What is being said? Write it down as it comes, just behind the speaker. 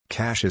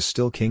Cash is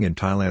still king in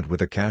Thailand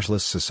with a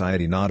cashless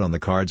society not on the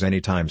cards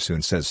anytime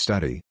soon, says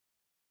study.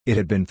 It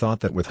had been thought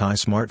that with high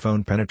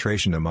smartphone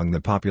penetration among the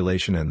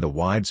population and the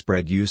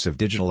widespread use of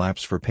digital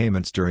apps for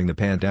payments during the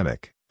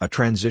pandemic, a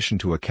transition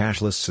to a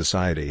cashless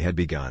society had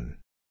begun.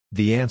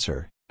 The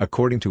answer,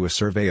 according to a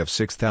survey of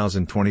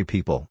 6,020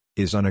 people,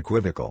 is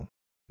unequivocal.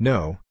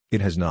 No,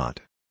 it has not.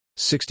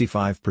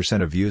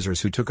 65% of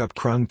users who took up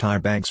Krung Thai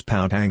Bank's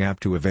Paotang app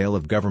to avail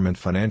of government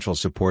financial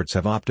supports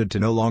have opted to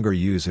no longer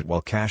use it,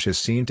 while cash is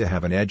seen to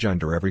have an edge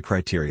under every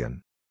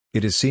criterion.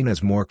 It is seen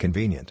as more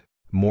convenient,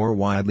 more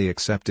widely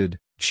accepted,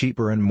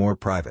 cheaper and more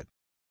private.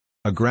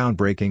 A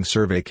groundbreaking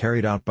survey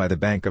carried out by the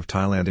Bank of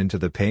Thailand into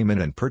the payment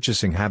and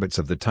purchasing habits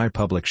of the Thai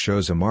public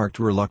shows a marked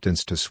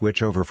reluctance to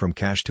switch over from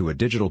cash to a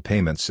digital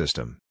payment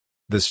system.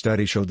 The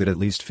study showed that at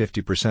least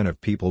 50%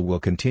 of people will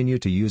continue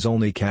to use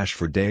only cash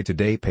for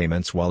day-to-day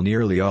payments, while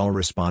nearly all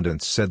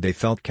respondents said they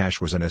felt cash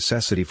was a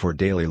necessity for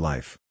daily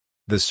life.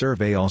 The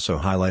survey also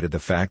highlighted the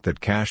fact that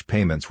cash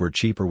payments were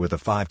cheaper with a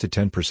 5 to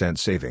 10%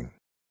 saving.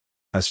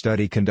 A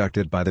study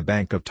conducted by the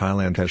Bank of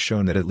Thailand has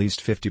shown that at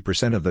least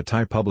 50% of the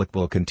Thai public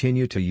will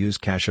continue to use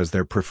cash as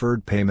their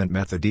preferred payment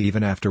method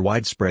even after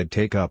widespread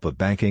take-up of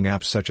banking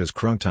apps such as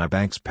Krung Thai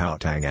Bank's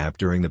Paotang app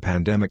during the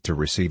pandemic to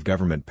receive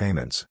government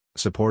payments,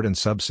 support and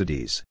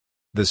subsidies.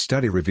 The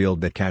study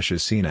revealed that cash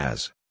is seen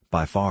as,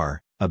 by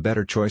far, a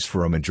better choice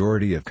for a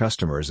majority of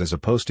customers as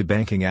opposed to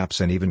banking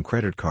apps and even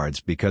credit cards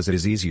because it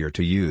is easier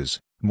to use,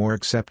 more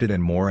accepted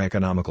and more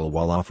economical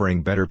while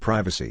offering better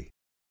privacy.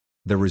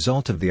 The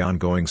result of the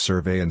ongoing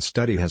survey and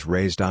study has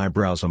raised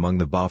eyebrows among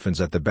the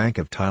boffins at the Bank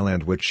of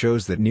Thailand, which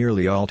shows that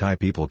nearly all Thai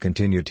people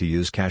continue to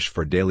use cash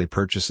for daily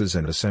purchases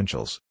and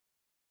essentials.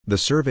 The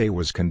survey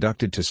was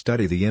conducted to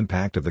study the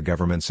impact of the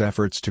government's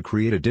efforts to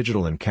create a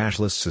digital and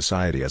cashless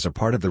society as a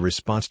part of the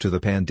response to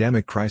the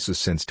pandemic crisis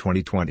since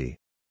 2020.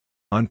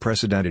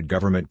 Unprecedented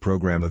government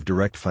program of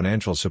direct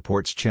financial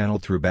supports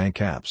channeled through bank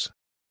apps.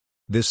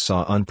 This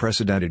saw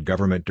unprecedented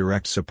government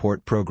direct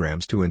support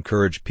programs to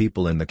encourage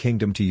people in the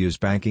kingdom to use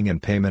banking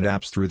and payment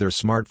apps through their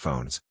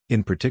smartphones,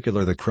 in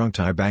particular the Krung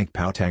Thai Bank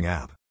Paotang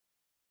app.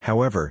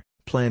 However,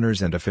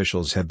 planners and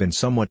officials have been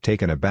somewhat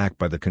taken aback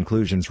by the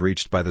conclusions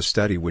reached by the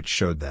study, which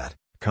showed that,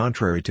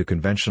 contrary to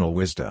conventional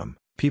wisdom,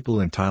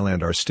 people in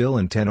Thailand are still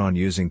intent on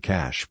using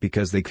cash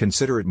because they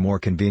consider it more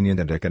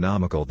convenient and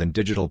economical than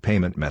digital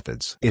payment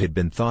methods. It had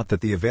been thought that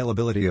the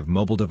availability of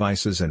mobile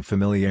devices and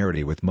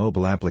familiarity with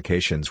mobile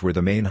applications were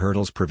the main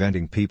hurdles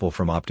preventing people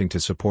from opting to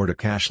support a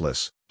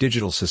cashless,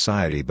 digital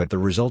society, but the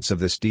results of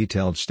this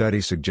detailed study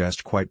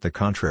suggest quite the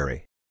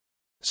contrary.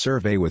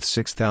 Survey with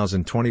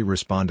 6,020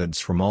 respondents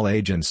from all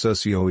age and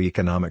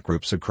socio-economic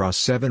groups across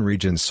 7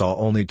 regions saw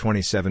only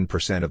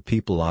 27% of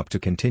people opt to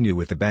continue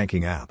with the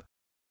banking app.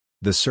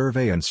 The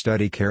survey and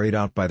study carried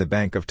out by the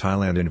Bank of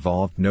Thailand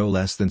involved no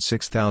less than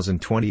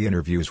 6,020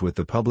 interviews with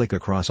the public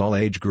across all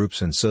age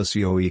groups and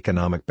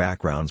socio-economic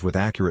backgrounds, with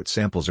accurate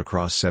samples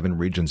across 7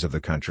 regions of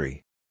the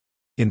country.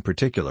 In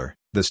particular,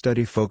 the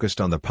study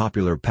focused on the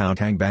popular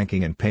Paotang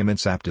banking and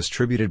payments app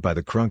distributed by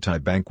the Krung Thai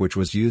Bank, which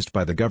was used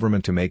by the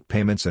government to make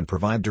payments and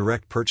provide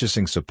direct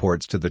purchasing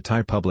supports to the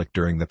Thai public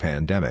during the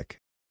pandemic.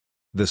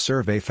 The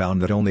survey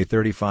found that only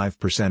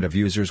 35% of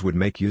users would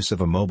make use of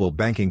a mobile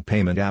banking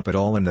payment app at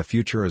all in the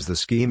future as the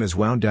scheme is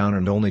wound down,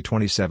 and only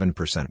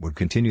 27% would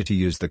continue to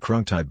use the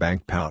Krung Thai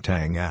Bank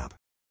Paotang app.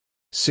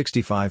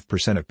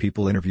 65% of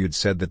people interviewed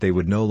said that they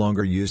would no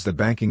longer use the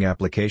banking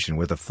application,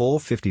 with a full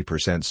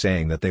 50%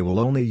 saying that they will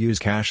only use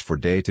cash for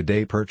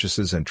day-to-day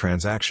purchases and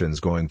transactions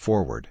going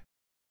forward.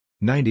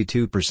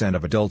 92%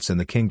 of adults in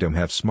the kingdom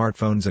have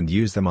smartphones and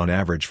use them on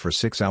average for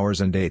 6 hours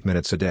and 8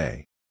 minutes a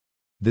day.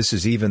 This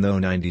is even though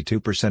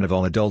 92% of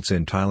all adults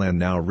in Thailand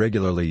now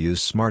regularly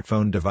use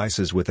smartphone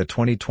devices, with a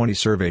 2020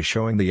 survey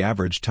showing the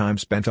average time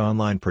spent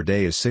online per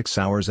day is 6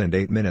 hours and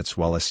 8 minutes,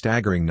 while a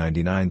staggering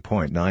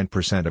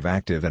 99.9% of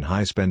active and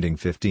high-spending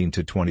 15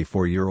 to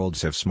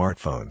 24-year-olds have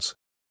smartphones.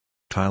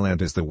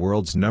 Thailand is the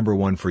world's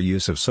 #1 for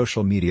use of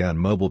social media and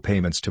mobile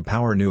payments to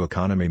power new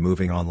economy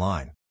moving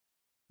online.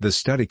 The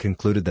study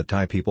concluded that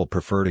Thai people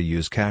prefer to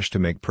use cash to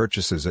make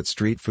purchases at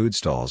street food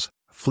stalls,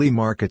 flea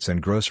markets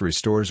and grocery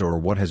stores, or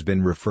what has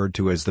been referred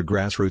to as the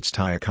grassroots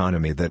Thai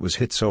economy that was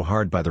hit so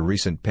hard by the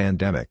recent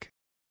pandemic.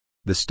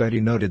 The study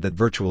noted that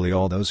virtually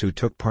all those who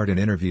took part in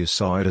interviews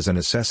saw it as a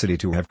necessity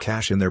to have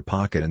cash in their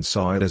pocket and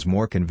saw it as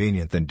more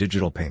convenient than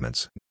digital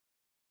payments.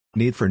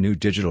 Need for new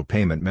digital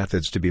payment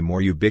methods to be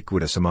more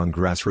ubiquitous among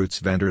grassroots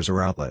vendors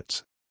or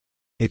outlets.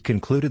 It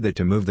concluded that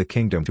to move the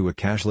kingdom to a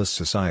cashless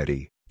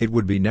society, it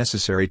would be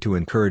necessary to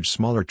encourage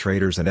smaller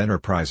traders and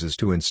enterprises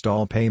to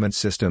install payment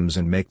systems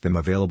and make them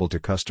available to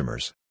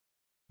customers.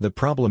 The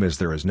problem is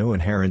there is no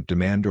inherent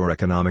demand or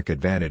economic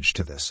advantage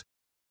to this.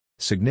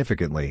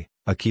 Significantly,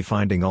 a key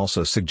finding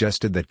also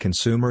suggested that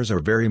consumers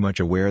are very much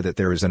aware that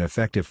there is an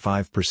effective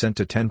 5%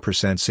 to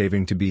 10%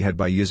 saving to be had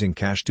by using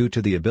cash due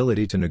to the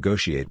ability to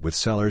negotiate with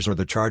sellers or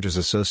the charges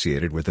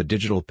associated with a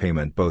digital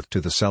payment both to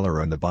the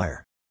seller and the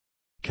buyer.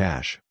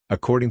 Cash,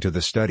 according to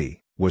the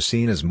study, was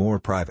seen as more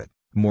private,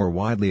 more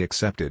widely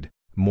accepted,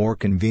 more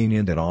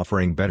convenient and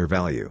offering better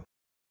value.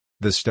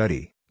 The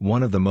study,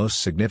 one of the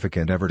most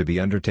significant ever to be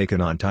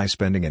undertaken on Thai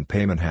spending and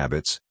payment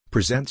habits,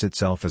 presents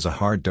itself as a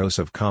hard dose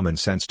of common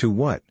sense to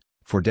what,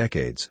 for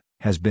decades,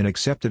 has been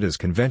accepted as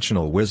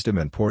conventional wisdom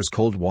and pours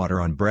cold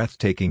water on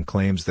breathtaking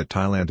claims that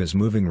Thailand is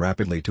moving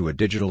rapidly to a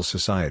digital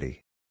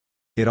society.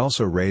 It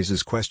also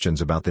raises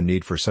questions about the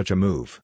need for such a move.